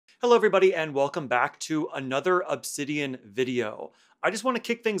Hello everybody and welcome back to another Obsidian video. I just want to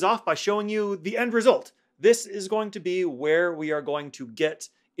kick things off by showing you the end result. This is going to be where we are going to get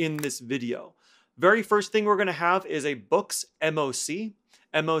in this video. Very first thing we're going to have is a Books MOC.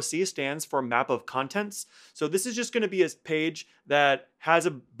 MOC stands for Map of Contents. So this is just going to be a page that has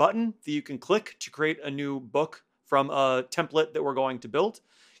a button that you can click to create a new book from a template that we're going to build.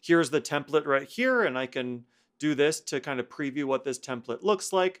 Here's the template right here, and I can do this to kind of preview what this template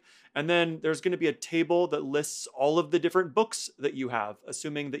looks like. And then there's going to be a table that lists all of the different books that you have,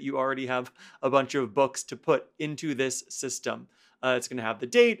 assuming that you already have a bunch of books to put into this system. It's going to have the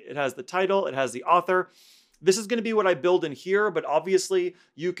date, it has the title, it has the author. This is going to be what I build in here, but obviously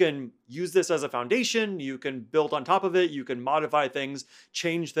you can use this as a foundation, you can build on top of it, you can modify things,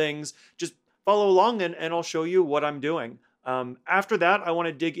 change things. Just follow along and I'll show you what I'm doing. After that, I want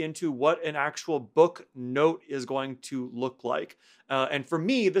to dig into what an actual book note is going to look like. And for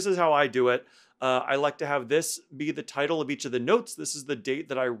me, this is how I do it. I like to have this be the title of each of the notes. This is the date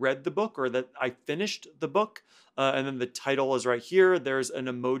that I read the book or that I finished the book. And then the title is right here. There's an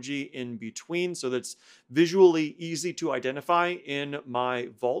emoji in between, so that's visually easy to identify in my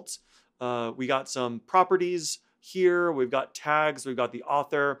vault. We got some properties here. We've got tags. We've got the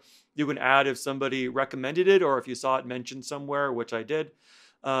author. You can add if somebody recommended it or if you saw it mentioned somewhere, which I did.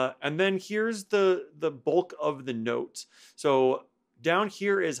 And then here's the bulk of the note. So down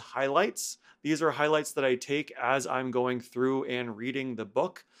here is highlights. These are highlights that I take as I'm going through and reading the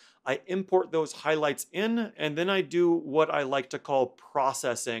book. I import those highlights in, and then I do what I like to call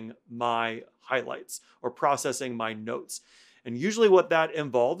processing my highlights or processing my notes. And usually what that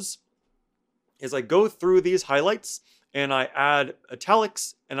involves is I go through these highlights and I add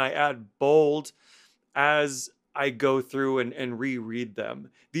italics and I add bold as I go through and reread them.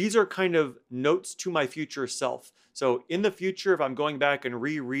 These are kind of notes to my future self. So in the future, if I'm going back and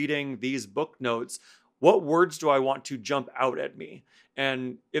rereading these book notes, what words do I want to jump out at me?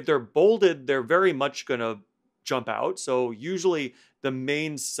 And if they're bolded, they're very much going to jump out. So usually the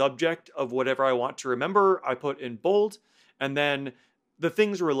main subject of whatever I want to remember, I put in bold, and then the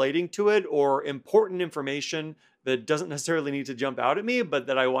things relating to it or important information that doesn't necessarily need to jump out at me, but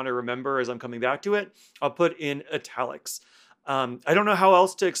that I want to remember as I'm coming back to it, I'll put in italics. I don't know how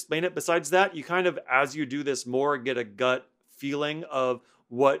else to explain it besides that. You kind of, as you do this more, get a gut feeling of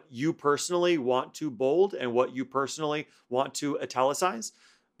what you personally want to bold and what you personally want to italicize.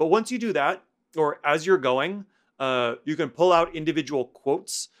 But once you do that, or as you're going, you can pull out individual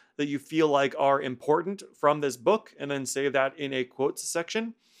quotes that you feel like are important from this book and then save that in a quotes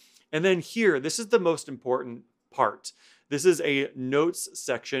section. And then here, this is the most important part. This is a notes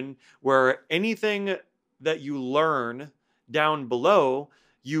section where anything that you learn down below,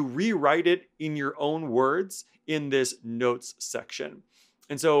 you rewrite it in your own words in this notes section.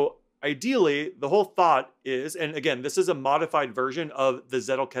 And so ideally, the whole thought is, and again, this is a modified version of the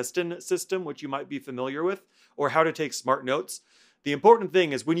Zettelkasten system, which you might be familiar with, or how to take smart notes. The important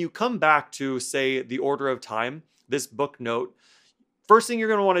thing is when you come back to, say, the order of time, this book note, first thing you're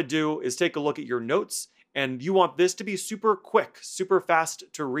going to want to do is take a look at your notes, and you want this to be super quick, super fast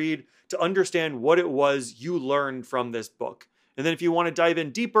to read, to understand what it was you learned from this book. And then if you want to dive in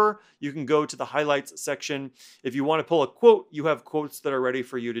deeper, you can go to the highlights section. If you want to pull a quote, you have quotes that are ready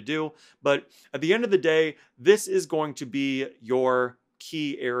for you to do. But at the end of the day, this is going to be your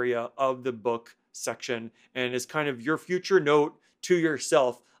key area of the book section and is kind of your future note to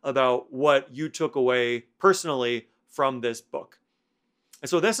yourself about what you took away personally from this book. And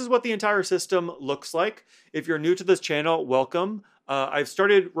so this is what the entire system looks like. If you're new to this channel, welcome. I've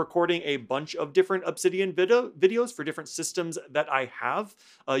started recording a bunch of different Obsidian videos for different systems that I have.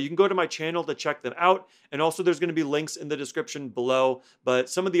 You can go to my channel to check them out. And also there's going to be links in the description below. But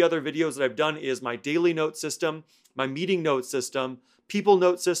some of the other videos that I've done is my daily note system, my meeting note system, people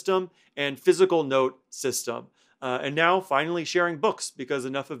note system, and physical note system. And now finally sharing books because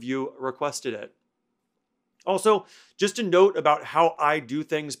enough of you requested it. Also, just a note about how I do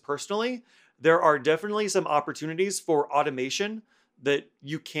things personally. There are definitely some opportunities for automation that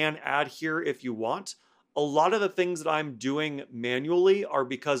you can add here if you want. A lot of the things that I'm doing manually are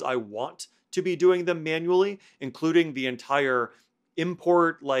because I want to be doing them manually, including the entire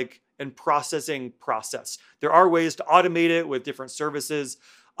import and processing process. There are ways to automate it with different services.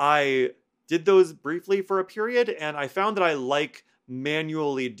 I did those briefly for a period, and I found that I like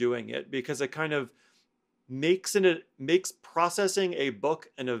manually doing it because it kind of makes processing a book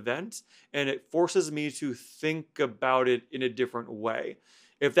an event, and it forces me to think about it in a different way.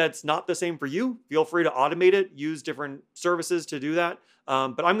 If that's not the same for you, feel free to automate it, use different services to do that.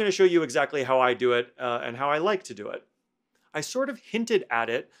 But I'm going to show you exactly how I do it and how I like to do it. I sort of hinted at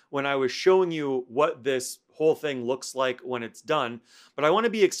it when I was showing you what this whole thing looks like when it's done, but I want to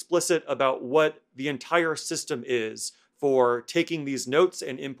be explicit about what the entire system is for taking these notes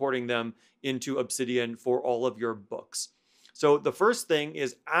and importing them into Obsidian for all of your books. So the first thing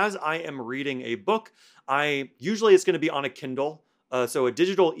is, as I am reading a book, usually it's going to be on a Kindle, so a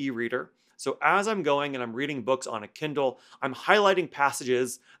digital e-reader. So as I'm going and I'm reading books on a Kindle, I'm highlighting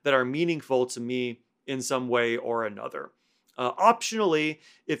passages that are meaningful to me in some way or another. Optionally,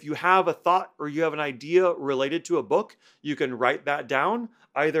 if you have a thought or you have an idea related to a book, you can write that down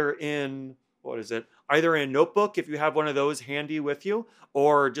either in, either in a notebook if you have one of those handy with you,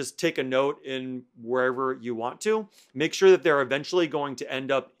 or just take a note in wherever you want to. Make sure that they're eventually going to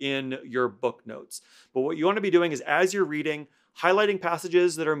end up in your book notes. But what you want to be doing is, as you're reading, highlighting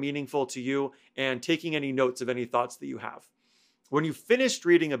passages that are meaningful to you and taking any notes of any thoughts that you have. When you've finished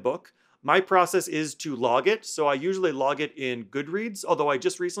reading a book, my process is to log it. So I usually log it in Goodreads, although I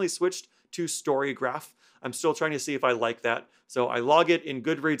just recently switched to Storygraph. I'm still trying to see if I like that. So I log it in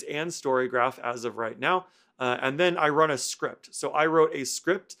Goodreads and Storygraph as of right now. And then I run a script. So I wrote a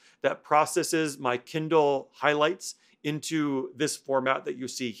script that processes my Kindle highlights into this format that you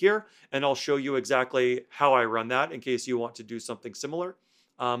see here. And I'll show you exactly how I run that in case you want to do something similar.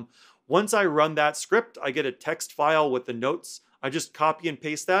 Once I run that script, I get a text file with the notes. I just copy and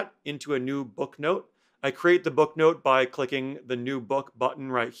paste that into a new book note. I create the book note by clicking the new book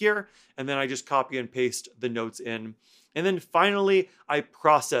button right here, and then I just copy and paste the notes in. And then finally, I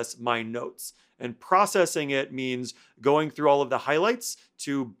process my notes. And processing it means going through all of the highlights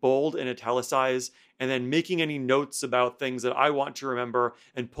to bold and italicize, and then making any notes about things that I want to remember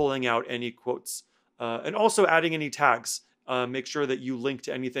and pulling out any quotes. And also adding any tags. Make sure that you link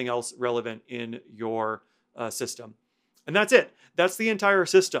to anything else relevant in your system. And that's it. That's the entire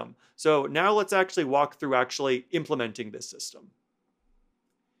system. So now let's actually walk through implementing this system.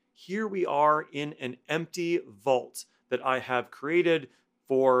 Here we are in an empty vault that I have created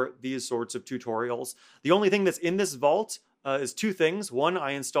for these sorts of tutorials. The only thing that's in this vault is two things. One,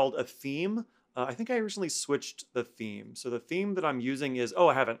 I installed a theme. I think I recently switched the theme. So the theme that I'm using is,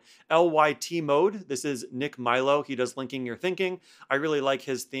 I haven't, LYT mode. This is Nick Milo. He does Linking Your Thinking. I really like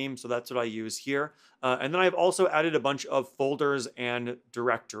his theme, so that's what I use here. And then I've also added a bunch of folders and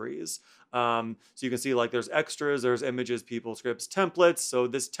directories. So you can see like there's extras, there's images, people, scripts, templates. So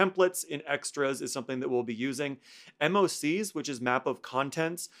this templates in extras is something that we'll be using. MOCs, which is map of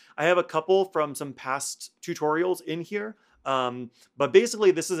contents. I have a couple from some past tutorials in here. But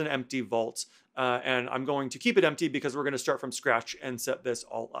basically this is an empty vault. And I'm going to keep it empty because we're going to start from scratch and set this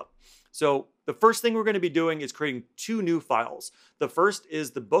all up. So the first thing we're going to be doing is creating two new files. The first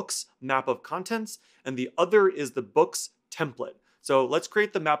is the books map of contents, and the other is the books template. So let's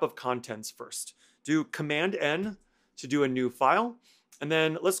create the map of contents first. Do Command N to do a new file, and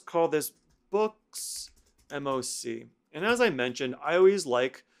then let's call this Books MOC. And as I mentioned, I always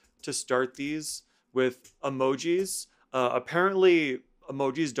like to start these with emojis. Apparently,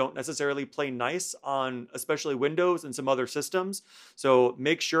 emojis don't necessarily play nice on especially Windows and some other systems. So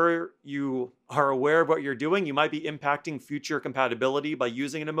make sure you are aware of what you're doing. You might be impacting future compatibility by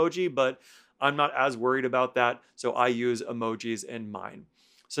using an emoji, but I'm not as worried about that. So I use emojis in mine.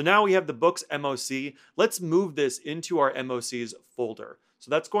 So now we have the Books MOC. Let's move this into our MOCs folder. So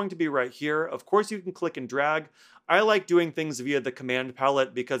that's going to be right here. Of course, you can click and drag. I like doing things via the command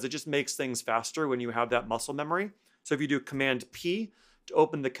palette because it just makes things faster when you have that muscle memory. So if you do Command P to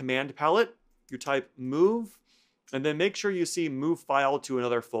open the command palette, you type move, and then make sure you see move file to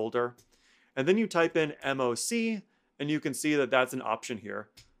another folder. And then you type in MOC, and you can see that that's an option here.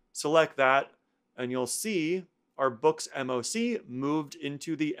 Select that, and you'll see our Books MOC moved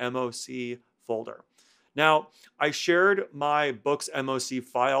into the MOC folder. Now, I shared my Books MOC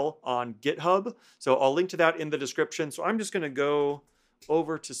file on GitHub, so I'll link to that in the description. So I'm just going to go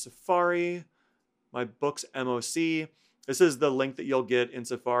over to Safari, my Books MOC. This is the link that you'll get in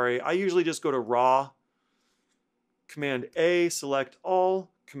Safari. I usually just go to raw, Command A, select all,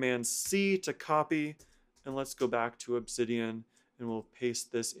 Command C to copy, and let's go back to Obsidian and we'll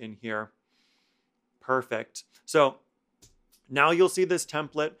paste this in here. Perfect. So now you'll see this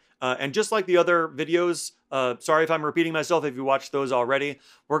template. And just like the other videos, sorry if I'm repeating myself if you watched those already,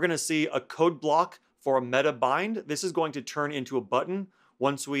 we're going to see a code block for a meta bind. This is going to turn into a button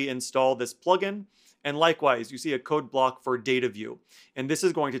once we install this plugin. And likewise, you see a code block for Dataview. And this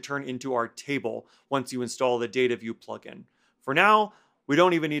is going to turn into our table once you install the Dataview plugin. For now, we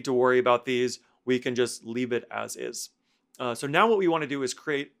don't even need to worry about these. We can just leave it as is. So now what we want to do is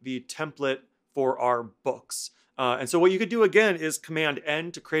create the template for our books. And so what you could do again is Command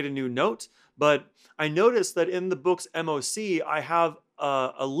N to create a new note. But I noticed that in the Books MOC, I have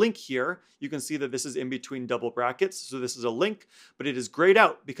a link here. You can see that this is in between double brackets. So this is a link, but it is grayed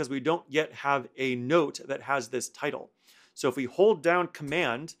out because we don't yet have a note that has this title. So if we hold down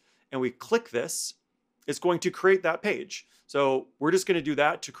Command and we click this, it's going to create that page. So we're just going to do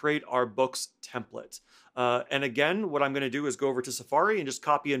that to create our books template. And again, what I'm going to do is go over to Safari and just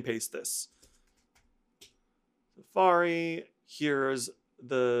copy and paste this. Safari, here's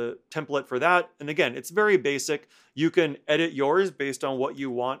the template for that. And again, it's very basic. You can edit yours based on what you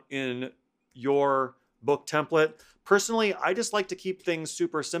want in your book template. Personally, I just like to keep things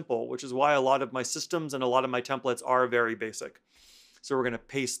super simple, which is why a lot of my systems and a lot of my templates are very basic. So we're going to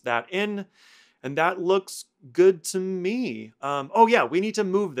paste that in, and that looks good to me. Oh yeah, we need to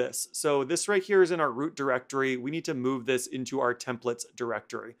move this. So this right here is in our root directory. We need to move this into our templates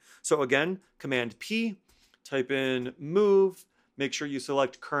directory. So again, Command P, type in move, make sure you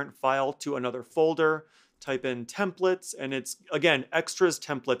select current file to another folder, type in templates, and it's, again, extras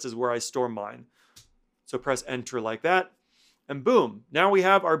templates is where I store mine. So press enter like that, and boom, now we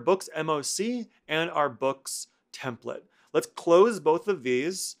have our Books MOC and our books template. Let's close both of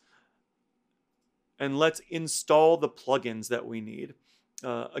these, and let's install the plugins that we need.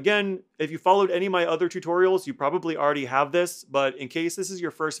 Again, if you followed any of my other tutorials, you probably already have this, but in case this is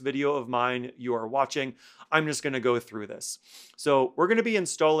your first video of mine you are watching, I'm just gonna go through this. So we're gonna be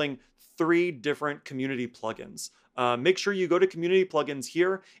installing 3 different community plugins. Make sure you go to community plugins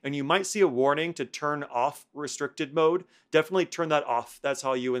here, and you might see a warning to turn off restricted mode. Definitely turn that off. That's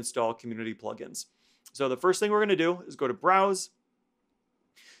how you install community plugins. So the first thing we're gonna do is go to Browse.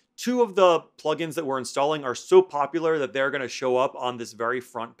 2 of the plugins that we're installing are so popular that they're going to show up on this very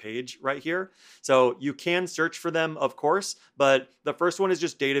front page right here. So you can search for them, of course, but the first one is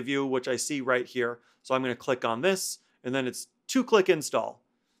just Dataview, which I see right here. So I'm going to click on this, and then it's 2-click install.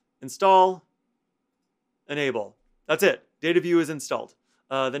 Install, enable. That's it. Dataview is installed.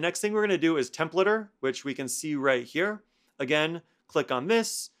 The next thing we're going to do is Templater, which we can see right here. Again, click on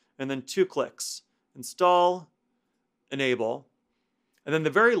this, and then 2 clicks. Install, enable. And then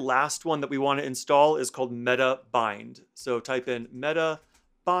the very last one that we want to install is called Meta Bind. So type in Meta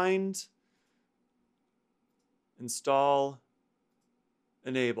Bind, install,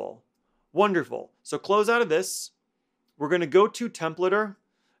 enable. Wonderful. So close out of this. We're going to go to Templater,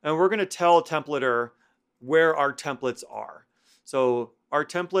 and we're going to tell Templater where our templates are. So our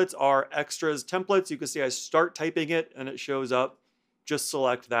templates are extras templates. You can see I start typing it and it shows up. Just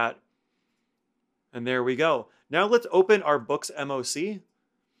select that. And there we go. Now let's open our Books MOC,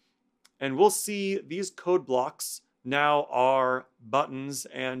 and we'll see these code blocks now are buttons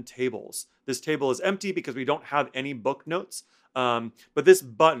and tables. This table is empty because we don't have any book notes, but this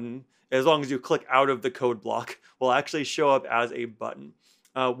button, as long as you click out of the code block, will actually show up as a button.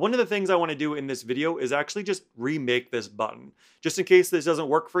 One of the things I want to do in this video is actually just remake this button. Just in case this doesn't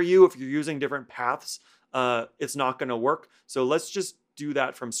work for you, if you're using different paths, it's not going to work. So let's just do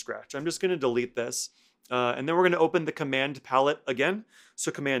that from scratch. I'm just going to delete this. And then we're going to open the command palette again.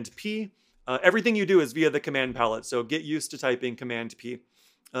 So Command P. Everything you do is via the command palette. So get used to typing Command P.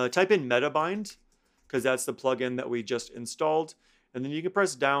 Type in MetaBind, because that's the plugin that we just installed. And then you can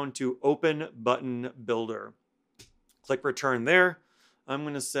press down to Open Button Builder. Click Return there. I'm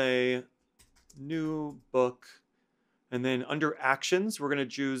going to say New Book. And then under Actions, we're going to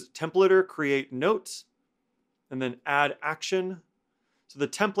choose Templater Create Note. And then Add Action. So the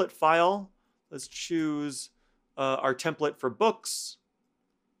template file, let's choose our template for books.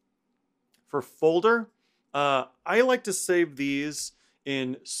 For folder, I like to save these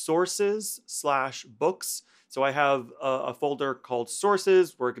in sources/books. So I have a folder called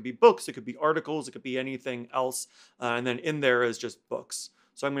sources where it could be books, it could be articles, it could be anything else. And then in there is just books.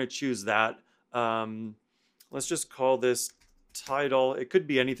 So I'm going to choose that. Let's just call this title. It could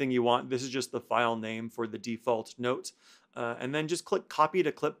be anything you want. This is just the file name for the default note. And then just click copy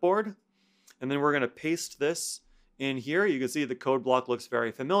to clipboard. And then we're going to paste this in here. You can see the code block looks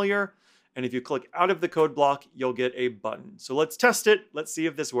very familiar. And if you click out of the code block, you'll get a button. So let's test it. Let's see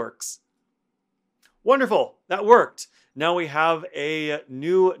if this works. Wonderful, that worked. Now we have a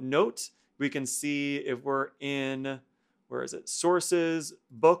new note. We can see if we're in, where is it? Sources,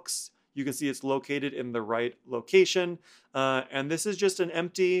 books. You can see it's located in the right location. And this is just an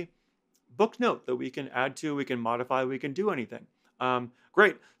empty book note that we can add to, we can modify, we can do anything.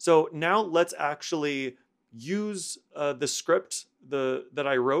 Great, so now let's actually use the script that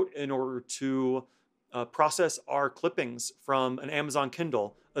I wrote in order to process our clippings from an Amazon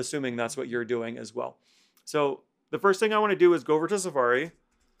Kindle, assuming that's what you're doing as well. So the first thing I want to do is go over to Safari.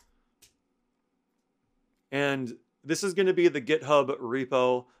 And this is going to be the GitHub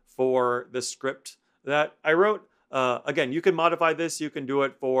repo for the script that I wrote. Again, you can modify this. You can do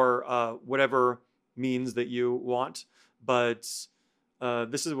it for whatever means that you want. But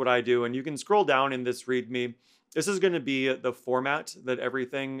this is what I do. And you can scroll down in this README. This is going to be the format that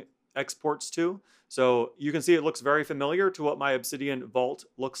everything exports to. So you can see it looks very familiar to what my Obsidian Vault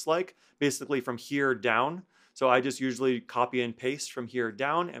looks like, basically from here down. So I just usually copy and paste from here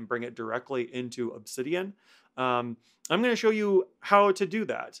down and bring it directly into Obsidian. I'm going to show you how to do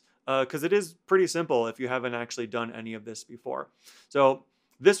that because it is pretty simple if you haven't actually done any of this before. So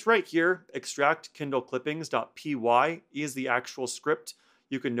this right here, extract Kindle clippings.py, is the actual script.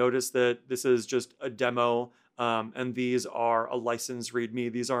 You can notice that this is just a demo. And these are a licensed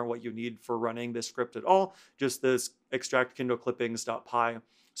README. These aren't what you need for running this script at all, just this extract Kindle clippings.py.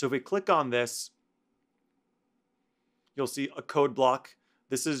 So if we click on this, you'll see a code block.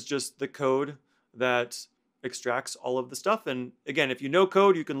 This is just the code that extracts all of the stuff. And again, if you know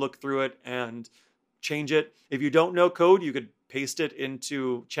code, you can look through it and change it. If you don't know code, you could paste it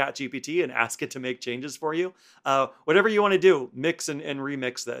into ChatGPT and ask it to make changes for you. Whatever you want to do, mix and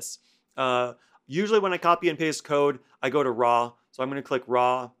remix this. Usually when I copy and paste code, I go to raw. So I'm going to click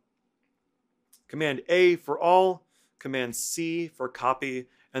raw, Command A for all, Command C for copy.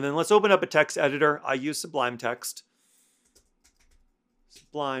 And then let's open up a text editor. I use Sublime Text.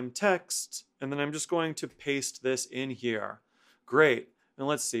 Sublime Text. And then I'm just going to paste this in here. Great. And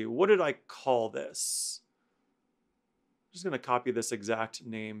let's see, what did I call this? I'm just going to copy this exact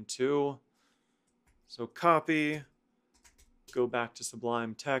name too. So copy, go back to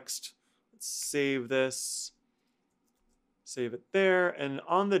Sublime Text. Save this, save it there. And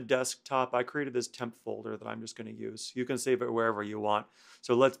on the desktop, I created this temp folder that I'm just going to use. You can save it wherever you want.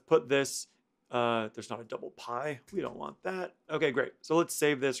 So let's put this, there's not a double pi. We don't want that. Okay, great. So let's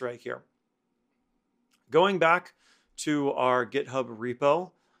save this right here. Going back to our GitHub repo,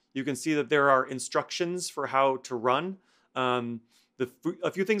 you can see that there are instructions for how to run.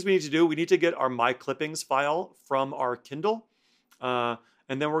 A few things we need to do. We need to get our My Clippings file from our Kindle.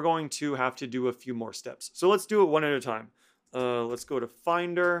 And then we're going to have to do a few more steps. So let's do it one at a time. Let's go to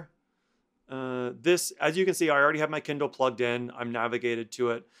Finder. This, as you can see, I already have my Kindle plugged in. I'm navigated to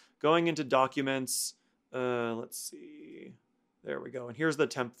it. Going into Documents, let's see. There we go. And here's the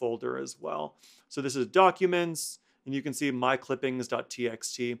temp folder as well. So this is Documents, and you can see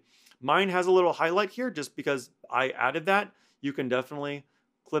myclippings.txt. Mine has a little highlight here just because I added that. You can definitely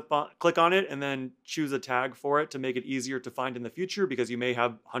click on it and then choose a tag for it to make it easier to find in the future because you may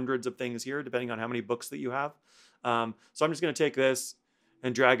have hundreds of things here depending on how many books that you have. So I'm just going to take this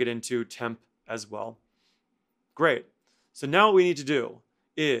and drag it into temp as well. Great. So now what we need to do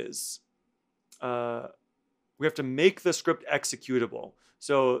is we have to make the script executable.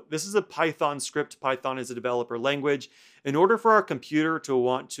 So this is a Python script. Python is a developer language. In order for our computer to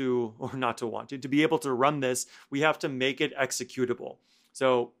want to, or not to want to be able to run this, we have to make it executable.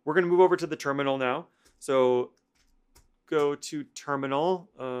 So we're going to move over to the terminal now. So go to terminal.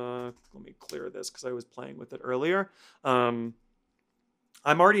 Let me clear this because I was playing with it earlier. I'm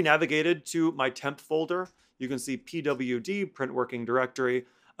already navigated to my temp folder. You can see pwd, print working directory.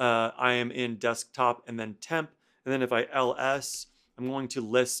 I am in desktop and then temp. And then if I ls, I'm going to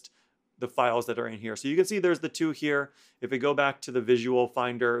list the files that are in here. So you can see there's the two here. If we go back to the visual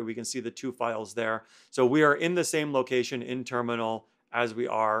finder, we can see the two files there. So we are in the same location in terminal as we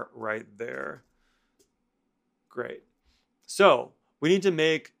are right there. Great. So we need to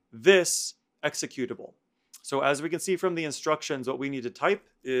make this executable. So as we can see from the instructions, what we need to type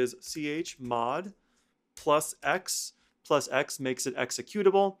is chmod +x makes it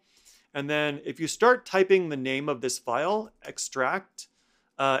executable. And then if you start typing the name of this file, extract,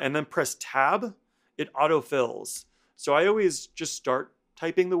 and then press tab, it autofills. So I always just start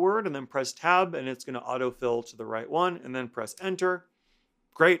typing the word and then press tab, and it's going to autofill to the right one, and then press enter.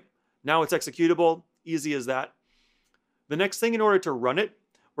 Great. Now it's executable. Easy as that. The next thing, in order to run it,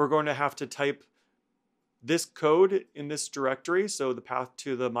 we're going to have to type this code in this directory. So the path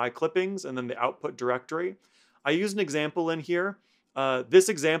to the My Clippings and then the output directory. I use an example in here. This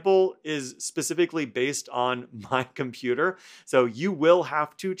example is specifically based on my computer. So you will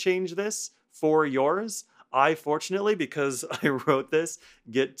have to change this for yours. I, fortunately, because I wrote this,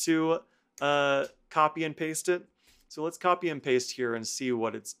 get to copy and paste it. So let's copy and paste here and see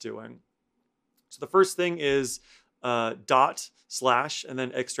what it's doing. So the first thing is / and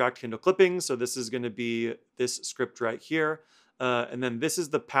then extract Kindle clippings. So this is going to be this script right here. And then this is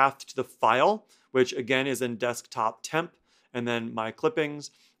the path to the file, which again is in desktop temp. and then my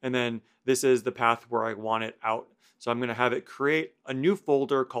clippings, and then this is the path where I want it out. So I'm going to have it create a new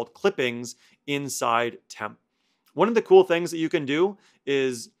folder called clippings inside temp. One of the cool things that you can do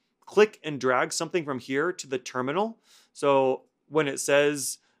is click and drag something from here to the terminal. So when it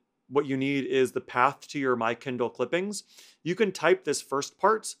says what you need is the path to your My Kindle clippings, you can type this first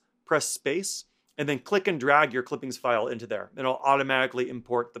part, press space, and then click and drag your clippings file into there. It'll automatically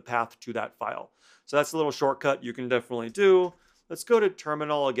import the path to that file. So that's a little shortcut you can definitely do. Let's go to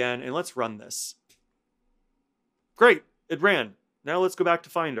terminal again and let's run this. Great, it ran. Now let's go back to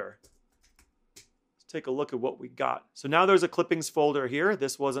Finder. Let's take a look at what we got. So now there's a clippings folder here.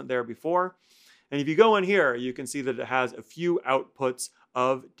 This wasn't there before. And if you go in here, you can see that it has a few outputs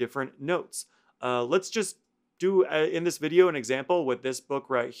of different notes. Let's just do in this video an example with this book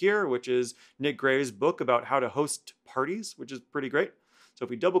right here, which is Nick Gray's book about how to host parties, which is pretty great. So if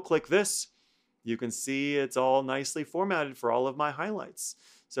we double click this, you can see it's all nicely formatted for all of my highlights.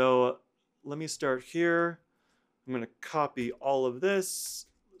 So let me start here. I'm going to copy all of this.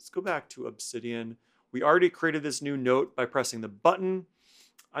 Let's go back to Obsidian. We already created this new note by pressing the button.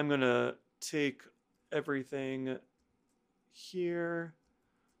 I'm going to take everything here,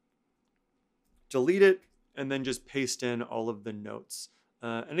 delete it, and then just paste in all of the notes.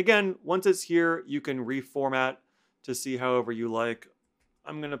 And again, once it's here, you can reformat to see however you like.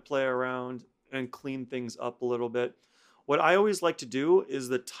 I'm going to play around and clean things up a little bit. What I always like to do is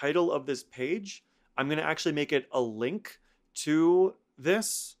the title of this page, I'm going to actually make it a link to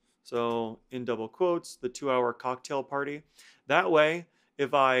this. So in double quotes, the 2-hour cocktail party. That way,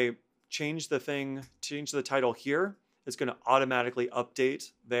 if I change the title here, it's going to automatically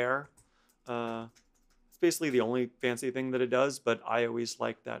update there. It's basically the only fancy thing that it does, but I always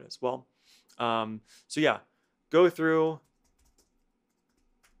like that as well. So yeah, go through,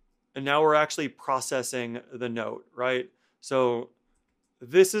 and now we're actually processing the note, right? So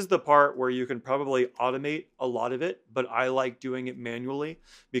this is the part where you can probably automate a lot of it, but I like doing it manually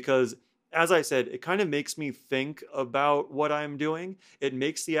because, as I said, it kind of makes me think about what I'm doing. It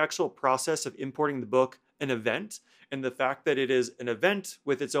makes the actual process of importing the book an event, and the fact that it is an event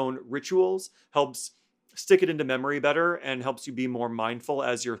with its own rituals helps stick it into memory better and helps you be more mindful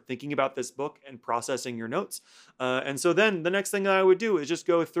as you're thinking about this book and processing your notes. And so then the next thing I would do is just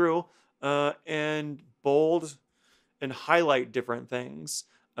go through and bold and highlight different things.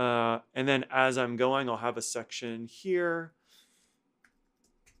 And then as I'm going, I'll have a section here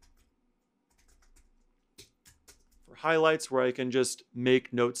for highlights where I can just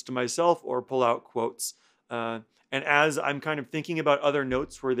make notes to myself or pull out quotes. And as I'm kind of thinking about other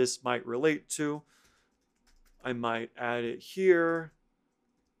notes where this might relate to, I might add it here.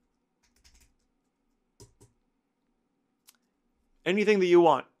 Anything that you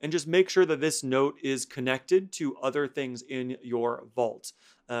want, and just make sure that this note is connected to other things in your vault.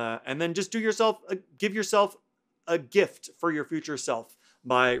 And then just give yourself a gift for your future self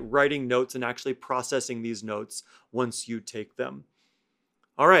by writing notes and actually processing these notes once you take them.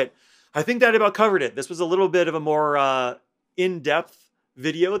 All right, I think that about covered it. This was a little bit of a more in-depth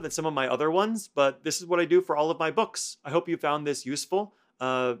video than some of my other ones, but this is what I do for all of my books. I hope you found this useful.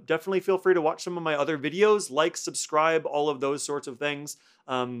 Definitely feel free to watch some of my other videos, like, subscribe, all of those sorts of things.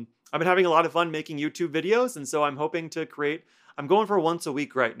 I've been having a lot of fun making YouTube videos, and so I'm hoping to create, I'm going for once a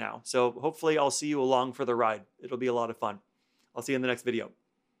week right now. So hopefully I'll see you along for the ride. It'll be a lot of fun. I'll see you in the next video.